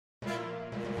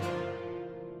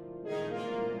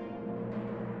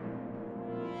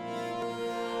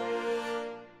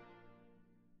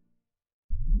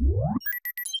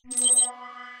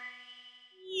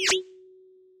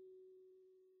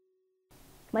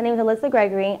My name is Allisa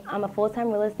Gregory. I'm a full-time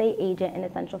real estate agent in the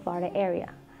Central Florida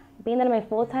area. Being that I'm a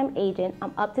full-time agent,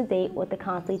 I'm up to date with the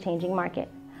constantly changing market.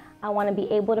 I want to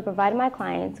be able to provide my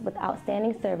clients with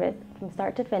outstanding service from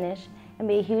start to finish and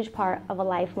be a huge part of a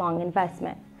lifelong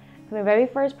investment. From your very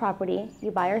first property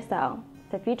you buy or sell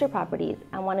to future properties,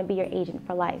 I want to be your agent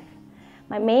for life.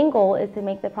 My main goal is to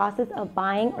make the process of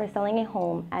buying or selling a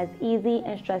home as easy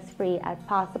and stress-free as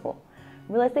possible.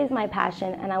 Real estate is my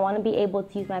passion, and I want to be able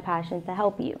to use my passion to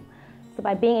help you. So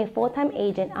by being a full-time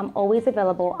agent, I'm always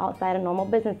available outside of normal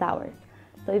business hours.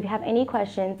 So if you have any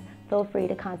questions, feel free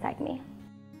to contact me.